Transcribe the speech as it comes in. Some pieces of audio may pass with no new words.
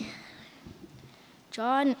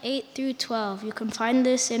John 8 through 12. You can find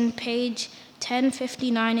this in page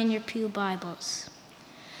 1059 in your pew Bibles.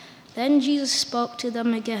 Then Jesus spoke to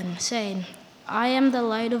them again, saying, I am the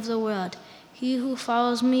light of the world. He who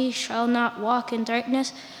follows me shall not walk in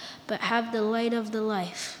darkness, but have the light of the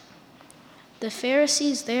life. The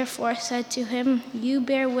Pharisees therefore said to him, You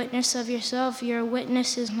bear witness of yourself, your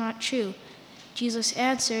witness is not true. Jesus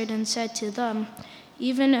answered and said to them,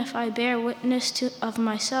 Even if I bear witness of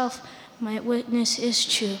myself, my witness is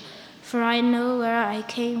true, for I know where I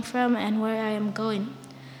came from and where I am going.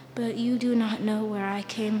 But you do not know where I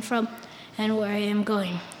came from and where I am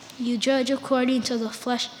going. You judge according to the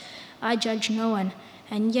flesh, I judge no one.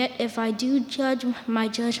 And yet if I do judge, my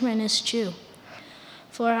judgment is true.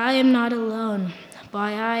 For I am not alone,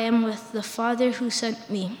 but I am with the Father who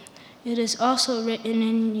sent me. It is also written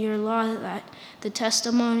in your law that the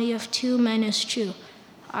testimony of two men is true.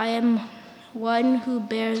 I am one who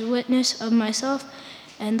bears witness of myself,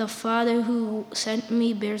 and the Father who sent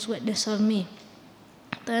me bears witness of me.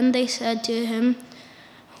 Then they said to him,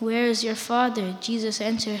 Where is your Father? Jesus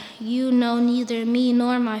answered, You know neither me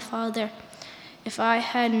nor my Father. If you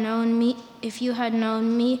had known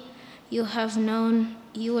me, you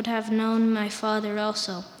would have known my Father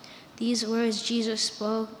also. These words Jesus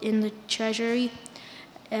spoke in the treasury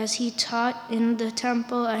as he taught in the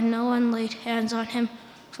temple, and no one laid hands on him,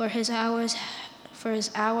 for his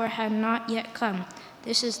hour had not yet come.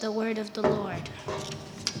 This is the word of the Lord.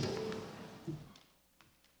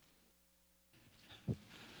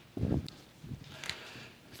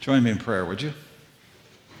 Join me in prayer, would you?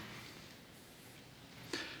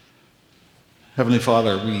 Heavenly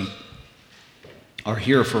Father, we are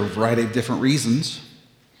here for a variety of different reasons,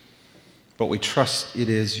 but we trust it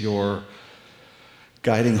is your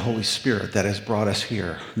guiding Holy Spirit that has brought us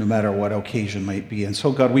here, no matter what occasion might be. And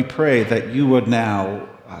so, God, we pray that you would now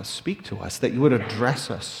speak to us, that you would address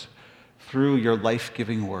us through your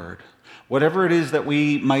life-giving word. Whatever it is that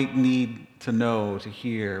we might need to know, to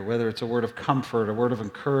hear, whether it's a word of comfort, a word of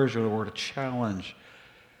encouragement, a word of challenge,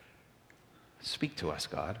 speak to us,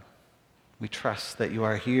 God. We trust that you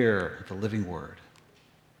are here, the living word.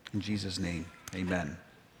 In Jesus' name, amen.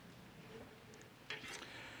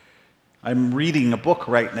 I'm reading a book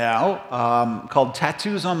right now called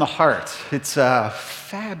Tattoos on the Heart. It's a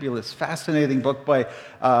fabulous, fascinating book by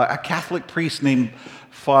a Catholic priest named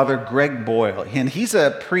Father Greg Boyle. And he's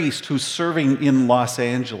a priest who's serving in Los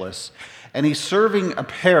Angeles. And he's serving a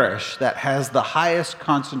parish that has the highest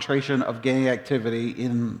concentration of gang activity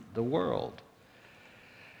in the world.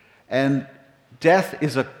 And death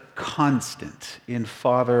is a constant in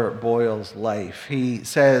Father Boyle's life. He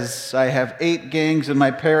says, I have 8 gangs in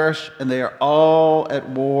my parish, and they are all at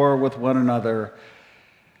war with one another.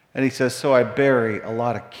 And he says, so I bury a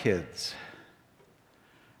lot of kids.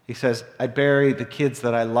 He says, I bury the kids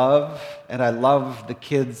that I love, and I love the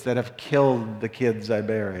kids that have killed the kids I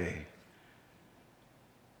bury.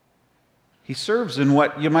 He serves in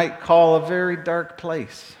what you might call a very dark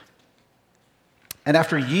place. And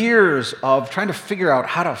after years of trying to figure out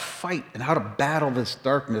how to fight and how to battle this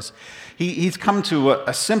darkness, he's come to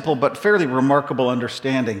a simple but fairly remarkable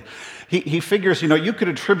understanding. He figures, you could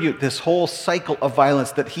attribute this whole cycle of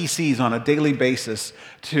violence that he sees on a daily basis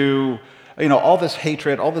to, all this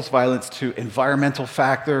hatred, all this violence, to environmental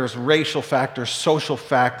factors, racial factors, social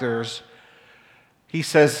factors. He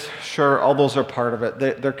says, sure, all those are part of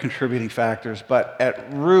it. They're contributing factors, but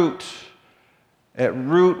at root,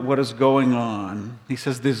 what is going on, he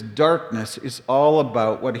says this darkness is all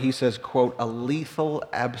about what he says, quote, a lethal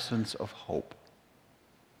absence of hope.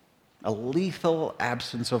 A lethal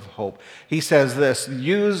absence of hope. He says this,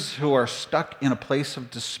 youths who are stuck in a place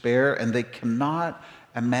of despair and they cannot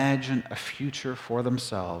imagine a future for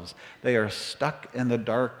themselves. They are stuck in the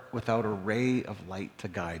dark without a ray of light to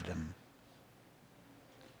guide them.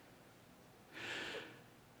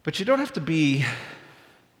 But you don't have to be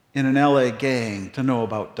in an LA gang to know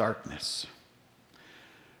about darkness.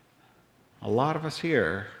 A lot of us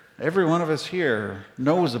here, every one of us here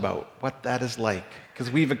knows about what that is like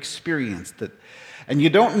because we've experienced it. And you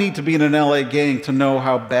don't need to be in an LA gang to know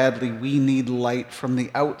how badly we need light from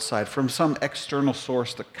the outside, from some external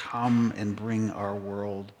source to come and bring our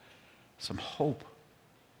world some hope.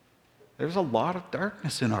 There's a lot of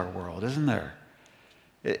darkness in our world, isn't there?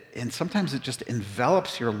 And sometimes it just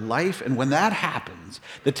envelops your life. And when that happens,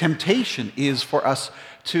 the temptation is for us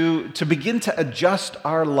to begin to adjust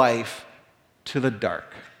our life to the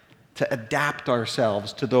dark, to adapt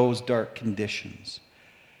ourselves to those dark conditions.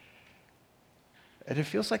 And it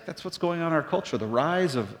feels like that's what's going on in our culture. The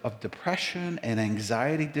rise of depression and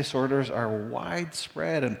anxiety disorders are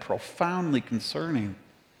widespread and profoundly concerning.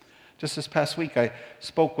 Just this past week, I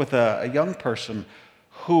spoke with a young person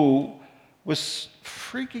who was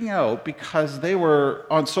freaking out because they were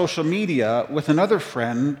on social media with another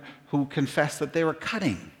friend who confessed that they were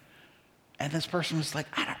cutting. And this person was like,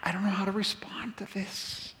 I don't know how to respond to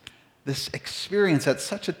this experience at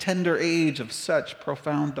such a tender age of such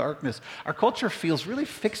profound darkness. Our culture feels really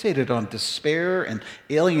fixated on despair and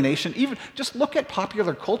alienation. Even just look at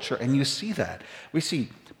popular culture and you see that. We see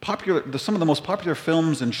some of the most popular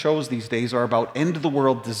films and shows these days are about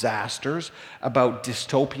end-of-the-world disasters, about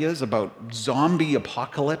dystopias, about zombie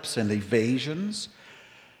apocalypse and evasions.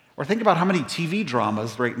 Or think about how many TV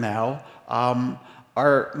dramas right now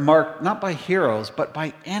are marked not by heroes, but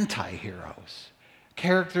by anti-heroes.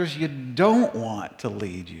 Characters you don't want to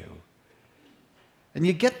lead you. And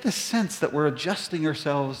you get the sense that we're adjusting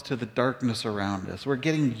ourselves to the darkness around us. We're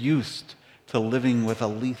getting used to living with a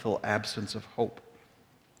lethal absence of hope.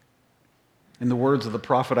 In the words of the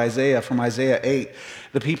prophet Isaiah from Isaiah 8,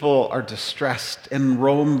 the people are distressed and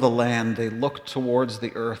roam the land. They look towards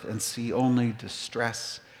the earth and see only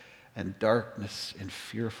distress and darkness and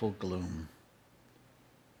fearful gloom.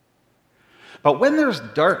 But when there's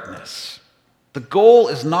darkness, the goal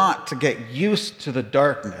is not to get used to the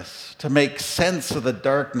darkness, to make sense of the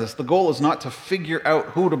darkness. The goal is not to figure out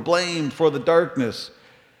who to blame for the darkness.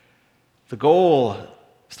 The goal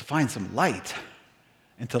is to find some light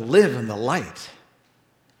and to live in the light.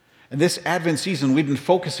 And this Advent season, we've been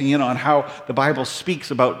focusing in on how the Bible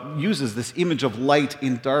uses this image of light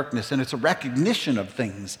in darkness, and it's a recognition of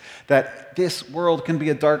things, that this world can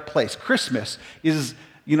be a dark place. Christmas is,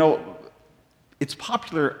 its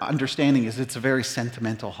popular understanding is it's a very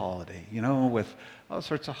sentimental holiday, with all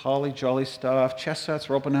sorts of holly jolly stuff,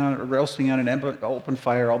 chestnuts roasting on an open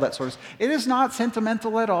fire, all that sort of stuff. It is not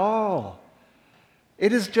sentimental at all.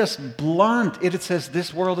 It is just blunt. It says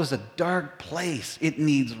this world is a dark place. It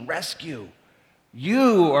needs rescue.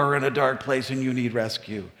 You are in a dark place and you need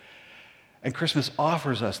rescue. And Christmas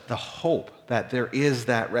offers us the hope that there is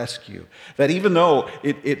that rescue. That even though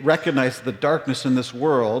it recognizes the darkness in this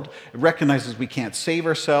world, it recognizes we can't save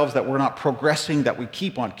ourselves, that we're not progressing, that we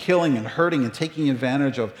keep on killing and hurting and taking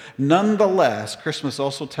advantage of. Nonetheless, Christmas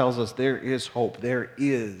also tells us there is hope. There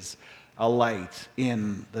is a light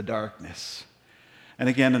in the darkness. And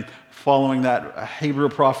again, following that Hebrew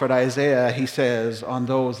prophet Isaiah, he says, on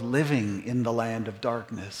those living in the land of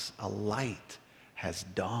darkness, a light has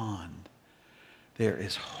dawned. There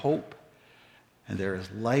is hope, and there is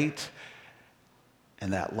light,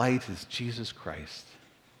 and that light is Jesus Christ.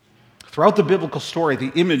 Throughout the biblical story,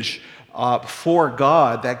 the image for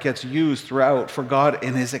God that gets used throughout for God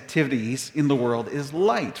and his activities in the world is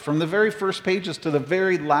light. From the very first pages to the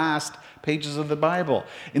very last pages of the Bible.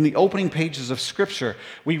 In the opening pages of Scripture,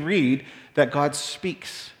 we read that God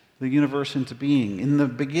speaks the universe into being. In the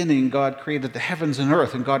beginning, God created the heavens and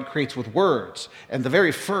earth, and God creates with words. And the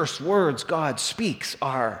very first words God speaks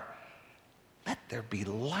are, "Let there be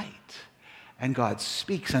light." And God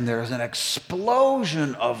speaks, and there is an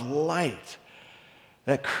explosion of light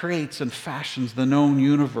that creates and fashions the known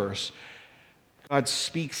universe. God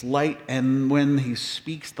speaks light, and when he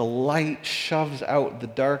speaks, the light shoves out the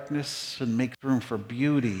darkness and makes room for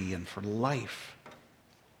beauty and for life.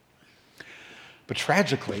 But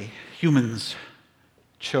tragically, humans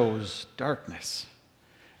chose darkness.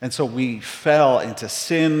 And so we fell into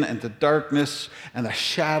sin and to darkness, and the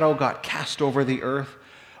shadow got cast over the earth,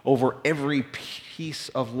 over every piece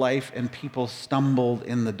of life, and people stumbled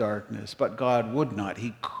in the darkness. But God would not,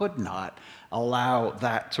 he could not allow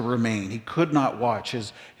that to remain. He could not watch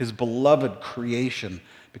his beloved creation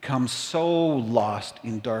become so lost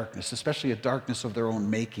in darkness, especially a darkness of their own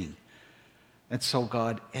making. And so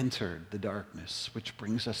God entered the darkness, which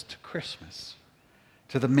brings us to Christmas,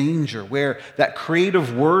 to the manger, where that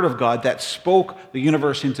creative word of God that spoke the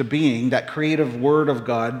universe into being, that creative word of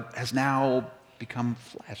God has now become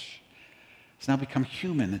flesh. It's now become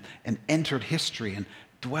human and entered history and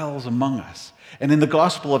dwells among us. And in the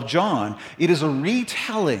Gospel of John, it is a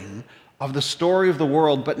retelling of the story of the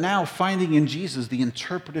world, but now finding in Jesus the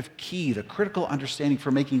interpretive key, the critical understanding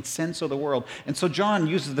for making sense of the world. And so John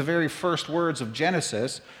uses the very first words of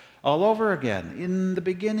Genesis all over again. In the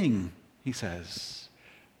beginning, he says.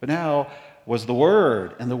 But now was the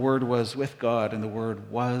Word, and the Word was with God, and the Word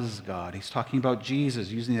was God. He's talking about Jesus,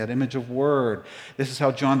 using that image of Word. This is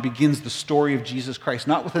how John begins the story of Jesus Christ,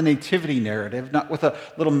 not with a nativity narrative, not with a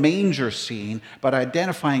little manger scene, but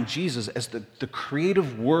identifying Jesus as the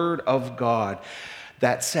creative Word of God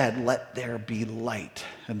that said, "Let there be light,"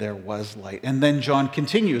 and there was light. And then John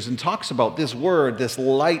continues and talks about this Word, this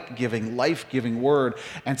light-giving, life-giving Word,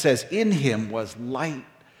 and says, "In him was light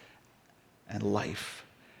and life.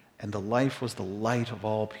 and the life was the light of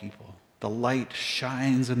all people. The light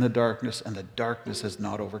shines in the darkness, and the darkness has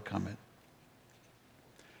not overcome it.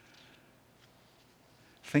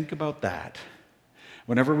 Think about that.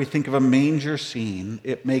 Whenever we think of a manger scene,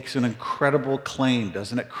 it makes an incredible claim,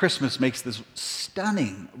 doesn't it? Christmas makes this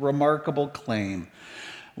stunning, remarkable claim.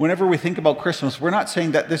 Whenever we think about Christmas, we're not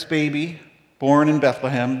saying that this baby born in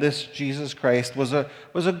Bethlehem, this Jesus Christ, was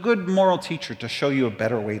a good moral teacher to show you a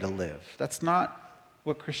better way to live. That's not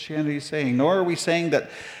what Christianity is saying. Nor are we saying that,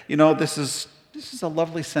 this is a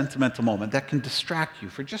lovely sentimental moment that can distract you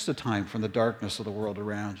for just a time from the darkness of the world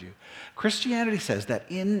around you. Christianity says that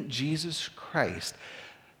in Jesus Christ,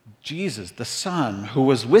 Jesus, the Son, who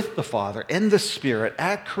was with the Father and the Spirit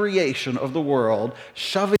at creation of the world,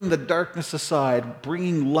 shoving the darkness aside,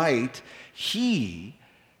 bringing light,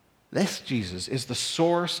 this Jesus is the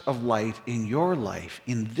source of light in your life,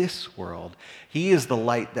 in this world. He is the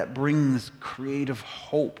light that brings creative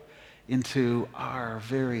hope into our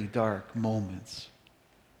very dark moments.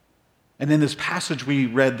 And in this passage we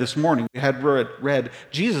read this morning, we had read,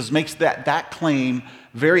 Jesus makes that claim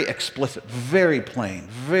very explicit, very plain,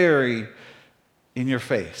 very in your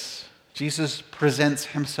face. Jesus presents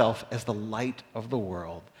himself as the light of the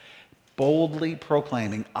world, boldly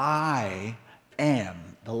proclaiming, I am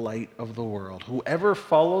the light of the world. Whoever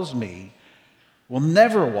follows me will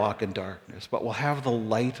never walk in darkness, but will have the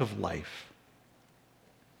light of life.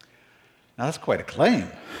 Now that's quite a claim.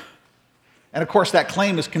 And of course, that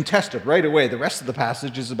claim is contested right away. The rest of the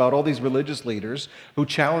passage is about all these religious leaders who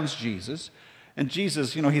challenge Jesus. And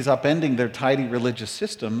Jesus, he's upending their tidy religious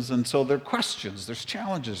systems. And so there are questions, there's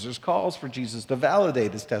challenges, there's calls for Jesus to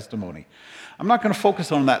validate his testimony. I'm not going to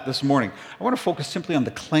focus on that this morning. I want to focus simply on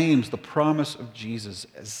the claims, the promise of Jesus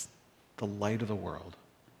as the light of the world.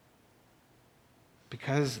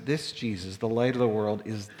 Because this Jesus, the light of the world,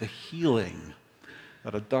 is the healing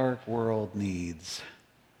that a dark world needs.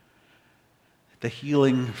 The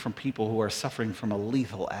healing from people who are suffering from a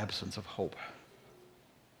lethal absence of hope.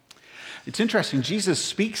 It's interesting, Jesus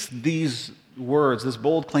speaks these words, this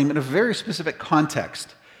bold claim, in a very specific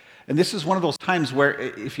context. And this is one of those times where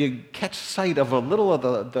if you catch sight of a little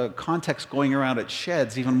of the context going around, it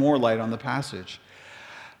sheds even more light on the passage.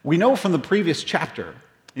 We know from the previous chapter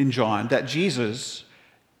in John that Jesus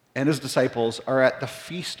and his disciples are at the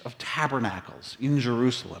Feast of Tabernacles in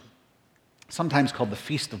Jerusalem, sometimes called the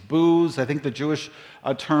Feast of Booths. I think the Jewish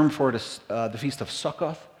term for it is the Feast of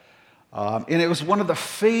Sukkot. And it was one of the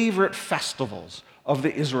favorite festivals of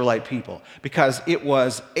the Israelite people because it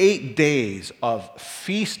was 8 days of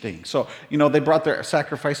feasting. So, they brought their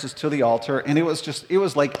sacrifices to the altar, and it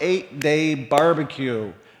was like 8-day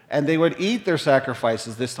barbecue. And they would eat their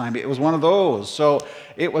sacrifices this time. It was one of those. So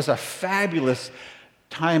it was a fabulous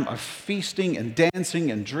time of feasting and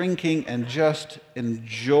dancing and drinking and just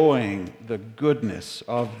enjoying the goodness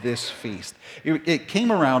of this feast. It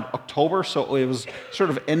came around October, so it was sort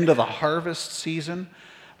of end of the harvest season,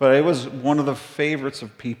 but it was one of the favorites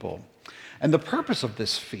of people. And the purpose of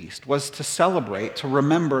this feast was to celebrate, to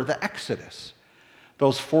remember the Exodus.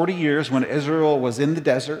 Those 40 years when Israel was in the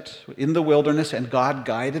desert, in the wilderness, and God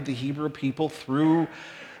guided the Hebrew people through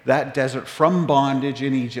that desert from bondage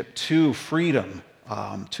in Egypt to freedom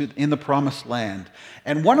in the Promised Land.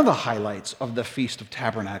 And one of the highlights of the Feast of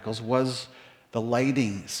Tabernacles was the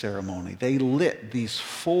lighting ceremony. They lit these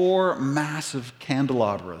 4 massive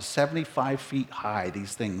candelabras, 75 feet high,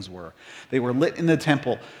 these things were. They were lit in the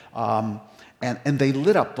temple, and they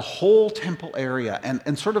lit up the whole temple area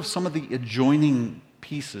and sort of some of the adjoining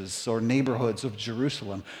pieces or neighborhoods of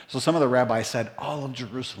Jerusalem. So some of the rabbis said all of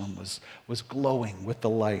Jerusalem was glowing with the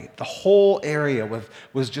light. The whole area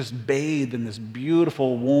was just bathed in this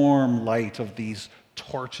beautiful warm light of these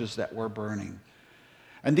torches that were burning.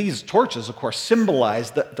 And these torches, of course,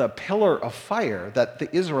 symbolize the pillar of fire that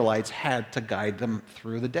the Israelites had to guide them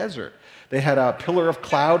through the desert. They had a pillar of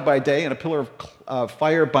cloud by day and a pillar of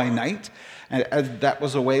fire by night. And that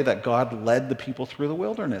was a way that God led the people through the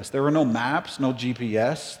wilderness. There were no maps, no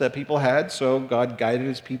GPS that people had, so God guided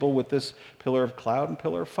his people with this pillar of cloud and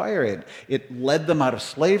pillar of fire. It led them out of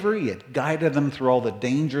slavery. It guided them through all the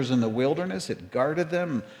dangers in the wilderness. It guarded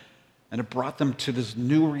them, and it brought them to this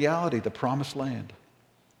new reality, the Promised Land.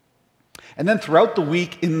 And then throughout the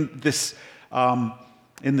week in this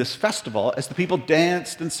festival, as the people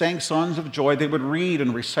danced and sang songs of joy, they would read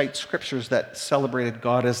and recite scriptures that celebrated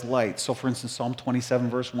God as light. So, for instance, Psalm 27,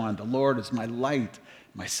 verse 1, the Lord is my light,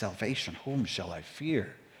 my salvation. Whom shall I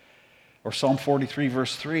fear? Or Psalm 43,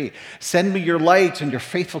 verse 3, send me your light and your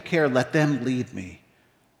faithful care, let them lead me.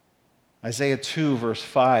 Isaiah 2, verse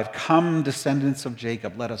 5, come, descendants of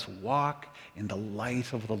Jacob, let us walk in the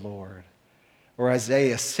light of the Lord. Or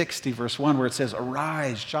Isaiah 60, verse 1, where it says,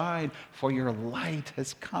 "Arise, shine, for your light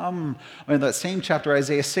has come." Or in that same chapter,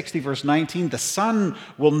 Isaiah 60, verse 19, "The sun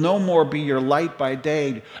will no more be your light by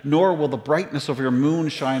day, nor will the brightness of your moon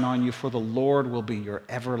shine on you, for the Lord will be your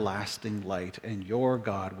everlasting light, and your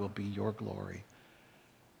God will be your glory."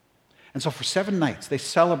 And so for 7 nights, they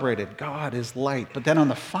celebrated God is light. But then on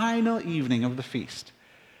the final evening of the feast,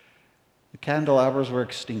 the candelabras were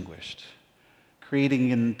extinguished, creating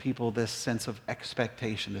in people this sense of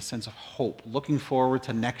expectation, this sense of hope, looking forward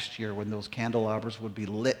to next year when those candelabras would be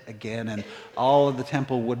lit again and all of the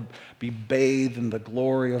temple would be bathed in the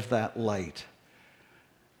glory of that light.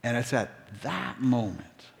 And it's at that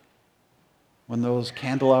moment, when those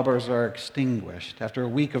candelabras are extinguished, after a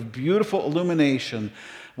week of beautiful illumination,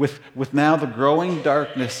 with now the growing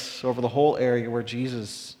darkness over the whole area, where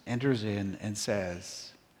Jesus enters in and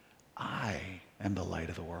says, "I am the light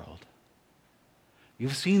of the world."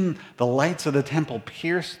 You've seen the lights of the temple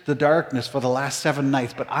pierce the darkness for the last 7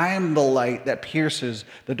 nights, but I am the light that pierces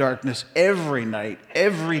the darkness every night,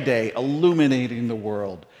 every day, illuminating the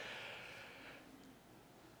world.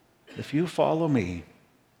 If you follow me,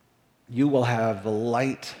 you will have the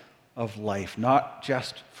light of life, not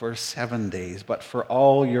just for 7 days, but for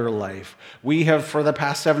all your life. We have, for the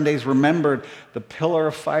past 7 days, remembered the pillar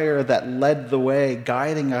of fire that led the way,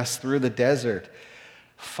 guiding us through the desert.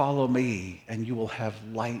 Follow me, and you will have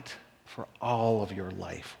light for all of your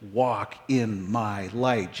life. Walk in my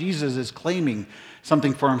light. Jesus is claiming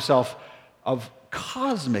something for himself of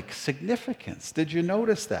cosmic significance. Did you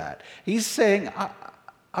notice that? He's saying,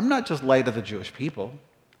 I'm not just light of the Jewish people.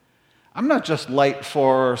 I'm not just light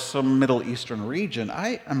for some Middle Eastern region.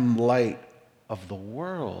 I am light of the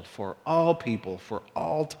world for all people, for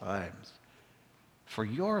all times, for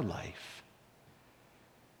your life.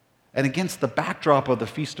 And against the backdrop of the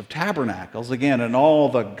Feast of Tabernacles, again, and all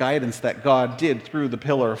the guidance that God did through the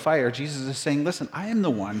pillar of fire, Jesus is saying, listen, I am the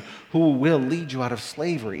one who will lead you out of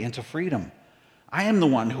slavery into freedom. I am the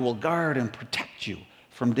one who will guard and protect you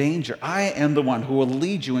from danger. I am the one who will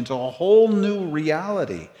lead you into a whole new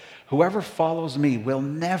reality. Whoever follows me will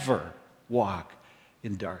never walk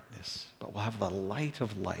in darkness, but will have the light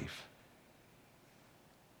of life.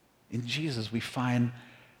 In Jesus, we find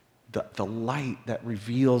the light that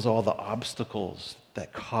reveals all the obstacles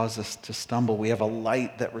that cause us to stumble. We have a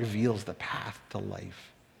light that reveals the path to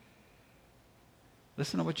life.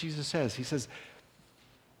 Listen to what Jesus says. He says,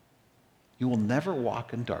 "You will never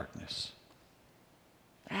walk in darkness."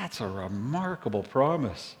 That's a remarkable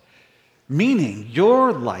promise. Meaning,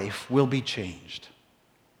 your life will be changed.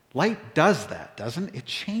 Light does that, doesn't it? It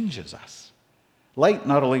changes us. Light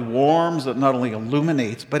not only warms, it not only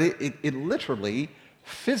illuminates, but it literally,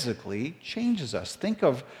 physically changes us. Think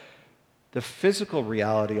of the physical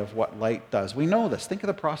reality of what light does. We know this. Think of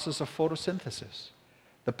the process of photosynthesis,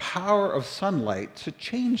 the power of sunlight to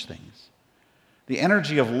change things. The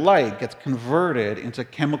energy of light gets converted into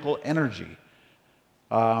chemical energy.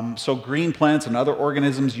 So green plants and other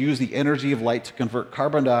organisms use the energy of light to convert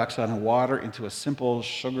carbon dioxide and water into a simple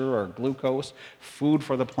sugar or glucose, food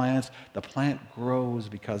for the plants. The plant grows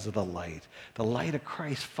because of the light. The light of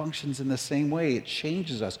Christ functions in the same way. It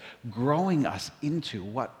changes us, growing us into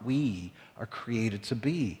what we are created to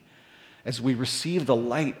be. As we receive the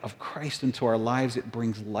light of Christ into our lives, it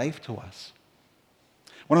brings life to us.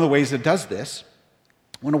 One of the ways it does this,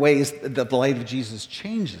 one of the ways that the light of Jesus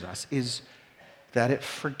changes us, is that it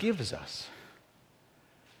forgives us.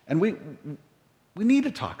 And we need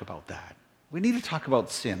to talk about that. We need to talk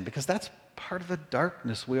about sin, because that's part of the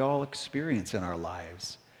darkness we all experience in our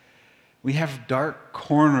lives. We have dark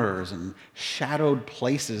corners and shadowed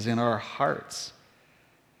places in our hearts.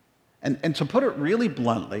 And to put it really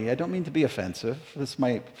bluntly, I don't mean to be offensive, this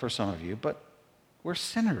might for some of you, but we're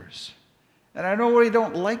sinners. And I know we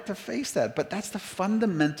don't like to face that, but that's the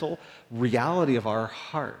fundamental reality of our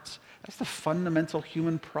hearts. That's the fundamental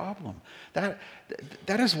human problem. That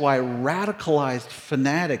is why radicalized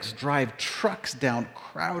fanatics drive trucks down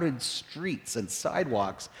crowded streets and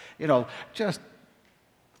sidewalks, just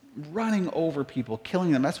running over people,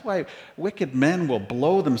 killing them. That's why wicked men will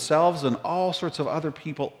blow themselves and all sorts of other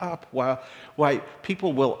people up, why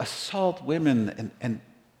people will assault women and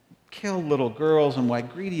kill little girls, and why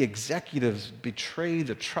greedy executives betray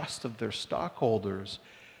the trust of their stockholders.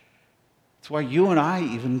 It's why you and I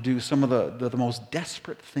even do some of the most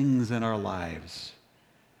desperate things in our lives,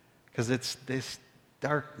 because it's this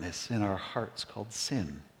darkness in our hearts called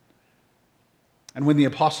sin. And when the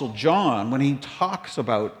Apostle John, when he talks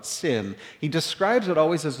about sin, he describes it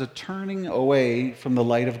always as a turning away from the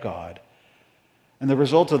light of God. And the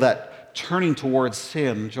result of that turning towards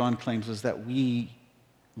sin, John claims, is that we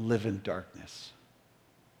live in darkness.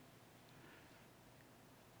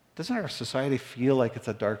 Doesn't our society feel like it's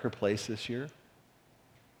a darker place this year?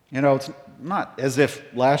 You know, it's not as if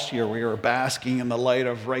last year we were basking in the light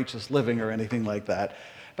of righteous living or anything like that.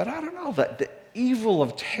 But I don't know, the evil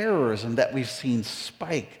of terrorism that we've seen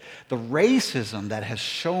spike, the racism that has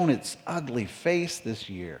shown its ugly face this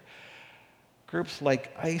year, groups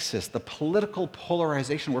like ISIS, the political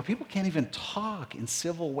polarization where people can't even talk in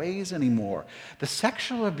civil ways anymore, the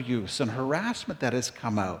sexual abuse and harassment that has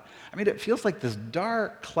come out. I mean, it feels like this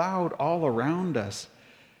dark cloud all around us.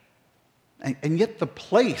 And yet the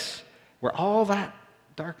place where all that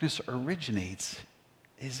darkness originates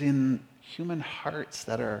is in human hearts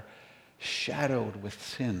that are shadowed with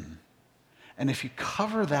sin. And if you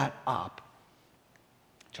cover that up,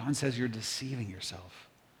 John says you're deceiving yourself.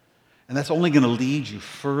 And that's only going to lead you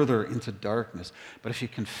further into darkness. But if you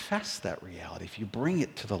confess that reality, if you bring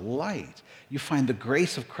it to the light, you find the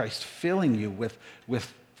grace of Christ filling you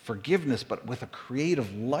with forgiveness, but with a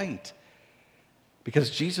creative light.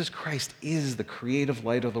 Because Jesus Christ is the creative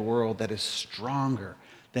light of the world that is stronger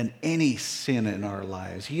than any sin in our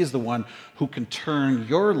lives. He is the one who can turn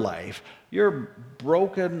your life, your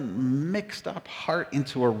broken, mixed up heart,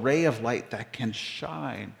 into a ray of light that can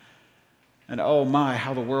shine. And oh my,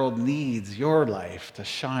 how the world needs your life to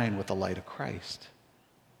shine with the light of Christ.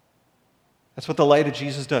 That's what the light of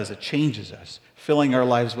Jesus does. It changes us, filling our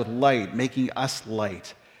lives with light, making us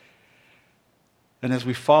light. And as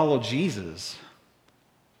we follow Jesus,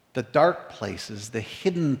 the dark places, the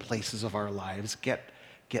hidden places of our lives get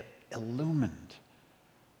illumined.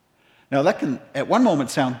 Now that can, at one moment,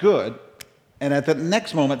 sound good, and at the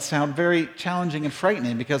next moment sound very challenging and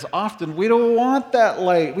frightening, because often we don't want that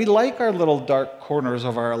light. We like our little dark corners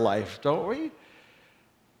of our life, don't we?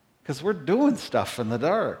 Because we're doing stuff in the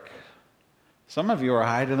dark. Some of you are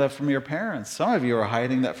hiding that from your parents. Some of you are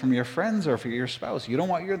hiding that from your friends or from your spouse. You don't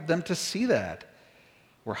want them to see that.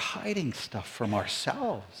 We're hiding stuff from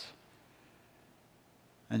ourselves.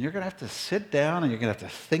 And you're going to have to sit down and you're going to have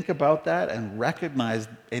to think about that and recognize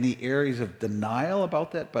any areas of denial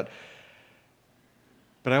about that. But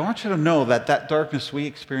I want you to know that that darkness we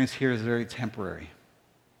experience here is very temporary.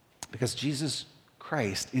 Because Jesus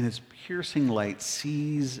Christ, in his piercing light,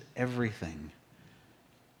 sees everything.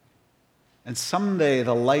 And someday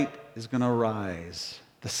the light is going to rise.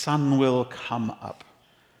 The sun will come up.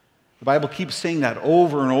 The Bible keeps saying that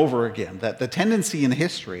over and over again, that the tendency in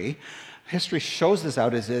history shows this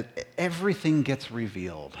out, is that everything gets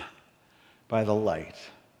revealed by the light.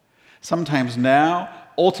 Sometimes now,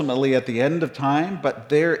 ultimately at the end of time, but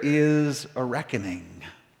there is a reckoning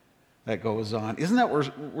that goes on. Isn't that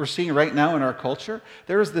what we're seeing right now in our culture?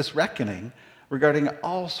 There is this reckoning regarding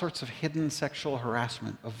all sorts of hidden sexual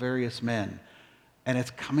harassment of various men, and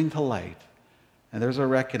it's coming to light, and there's a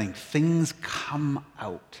reckoning. Things come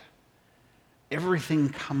out. Everything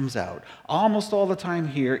comes out. Almost all the time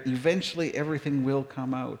here, eventually everything will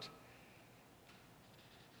come out.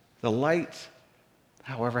 The light,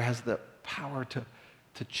 however, has the power to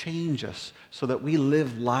change us so that we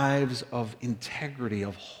live lives of integrity,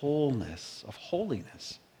 of wholeness, of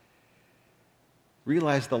holiness.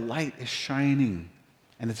 Realize the light is shining,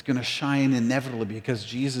 and it's going to shine inevitably because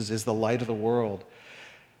Jesus is the light of the world.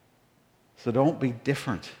 So don't be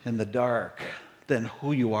different in the dark than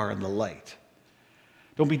who you are in the light.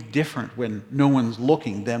 Don't be different when no one's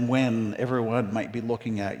looking than when everyone might be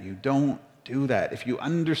looking at you. Don't do that. If you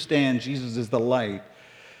understand Jesus is the light,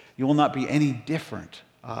 you will not be any different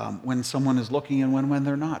when someone is looking and when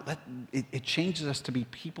they're not. It changes us to be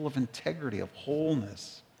people of integrity, of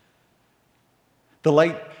wholeness. The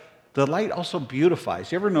light also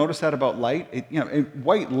beautifies. You ever notice that about light?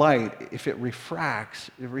 White light, if it refracts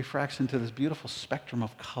into this beautiful spectrum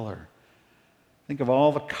of color. Think of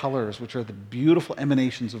all the colors, which are the beautiful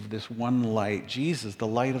emanations of this one light. Jesus, the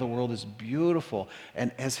light of the world, is beautiful.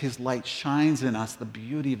 And as his light shines in us, the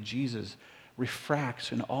beauty of Jesus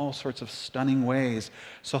refracts in all sorts of stunning ways.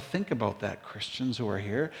 So think about that, Christians who are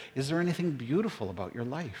here. Is there anything beautiful about your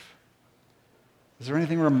life? Is there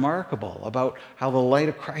anything remarkable about how the light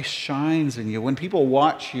of Christ shines in you? When people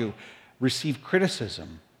watch you receive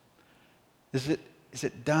criticism, is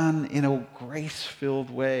it done in a grace-filled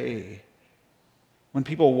way? When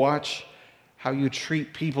people watch how you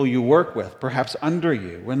treat people you work with, perhaps under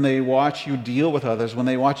you, when they watch you deal with others, when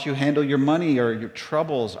they watch you handle your money or your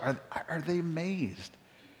troubles, are they amazed?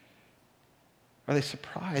 Are they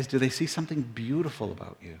surprised? Do they see something beautiful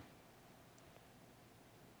about you?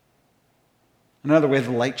 Another way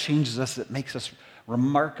the light changes us, it makes us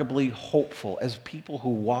remarkably hopeful. As people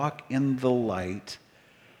who walk in the light,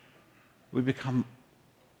 we become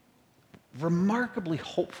remarkably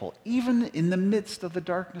hopeful, even in the midst of the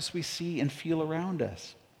darkness we see and feel around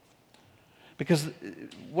us. Because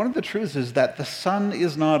one of the truths is that the sun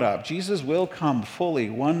is not up. Jesus will come fully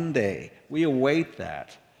one day. We await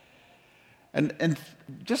that. And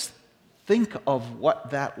just think of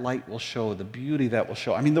what that light will show, the beauty that will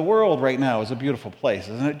show. I mean, the world right now is a beautiful place,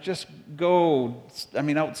 isn't it? Just go,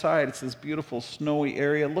 outside, it's this beautiful snowy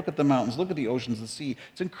area. Look at the mountains, look at the oceans, the sea.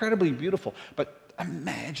 It's incredibly beautiful. But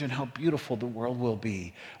imagine how beautiful the world will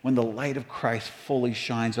be when the light of Christ fully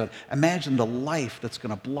shines on. Imagine the life that's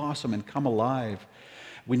going to blossom and come alive.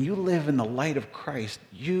 When you live in the light of Christ,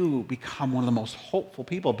 you become one of the most hopeful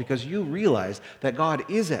people because you realize that God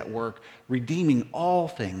is at work redeeming all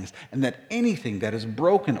things, and that anything that is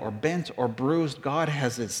broken or bent or bruised, God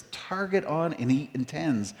has his target on, and he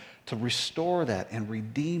intends to restore that and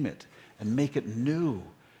redeem it and make it new,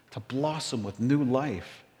 to blossom with new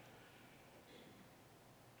life.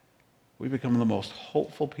 We become the most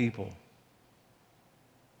hopeful people.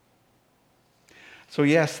 So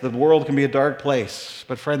yes, the world can be a dark place,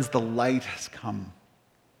 but friends, the light has come.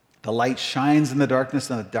 The light shines in the darkness,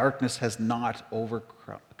 and the darkness has not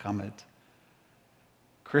overcome it.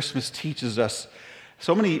 Christmas teaches us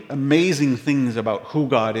so many amazing things about who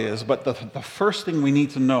God is, but the first thing we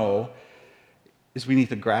need to know is we need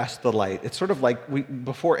to grasp the light. It's sort of like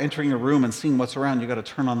before entering a room and seeing what's around, you've got to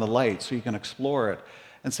turn on the light so you can explore it.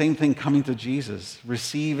 And same thing coming to Jesus,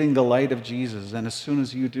 receiving the light of Jesus. And as soon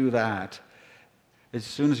as you do that, as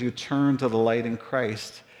soon as you turn to the light in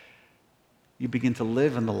Christ, you begin to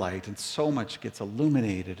live in the light, and so much gets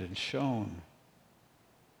illuminated and shown.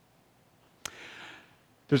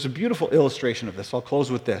 There's a beautiful illustration of this. I'll close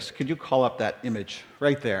with this. Could you call up that image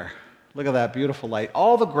right there? Look at that beautiful light.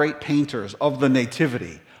 All the great painters of the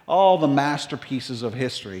Nativity, all the masterpieces of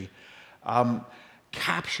history,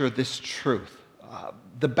 capture this truth.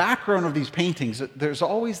 The background of these paintings, there's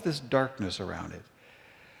always this darkness around it.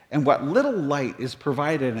 And what little light is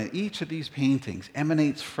provided in each of these paintings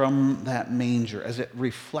emanates from that manger as it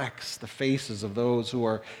reflects the faces of those who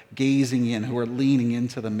are gazing in, who are leaning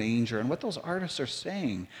into the manger. And what those artists are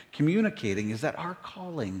saying, communicating, is that our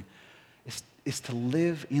calling is to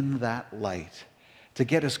live in that light, to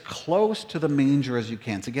get as close to the manger as you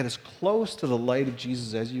can, to get as close to the light of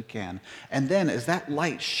Jesus as you can. And then as that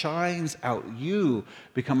light shines out, you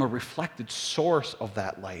become a reflected source of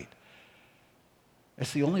that light.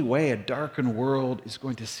 It's the only way a darkened world is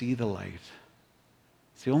going to see the light.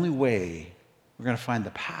 It's the only way we're going to find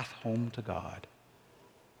the path home to God.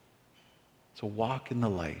 So walk in the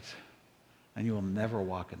light, and you will never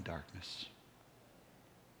walk in darkness.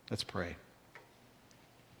 Let's pray.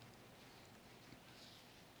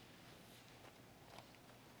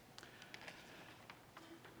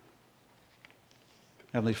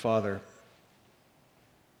 Heavenly Father,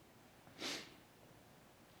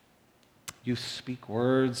 you speak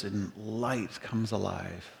words and light comes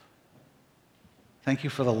alive. Thank you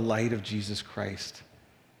for the light of Jesus Christ.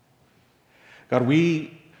 God,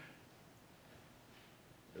 we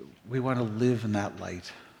want to live in that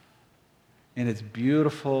light, in its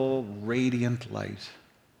beautiful, radiant light.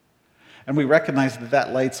 And we recognize that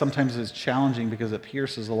that light sometimes is challenging because it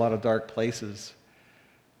pierces a lot of dark places.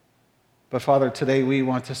 But Father, today we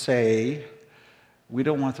want to say, we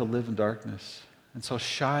don't want to live in darkness. And so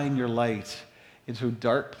shine your light into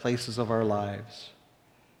dark places of our lives.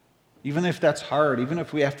 Even if that's hard, even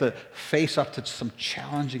if we have to face up to some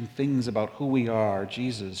challenging things about who we are,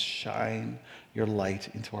 Jesus, shine your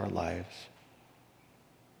light into our lives.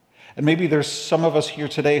 And maybe there's some of us here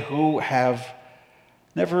today who have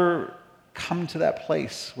never come to that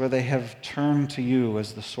place where they have turned to you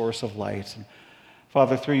as the source of light. And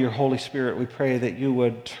Father, through your Holy Spirit, we pray that you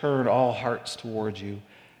would turn all hearts towards you,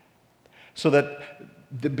 so that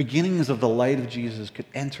the beginnings of the light of Jesus could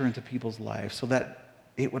enter into people's lives, so that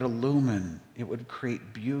it would illumine, it would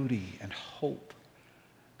create beauty and hope,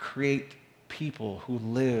 create people who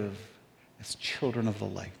live as children of the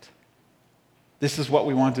light. This is what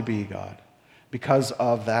we want to be, God, because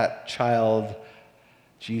of that child,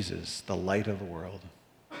 Jesus, the light of the world.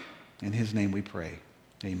 In his name we pray.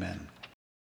 Amen.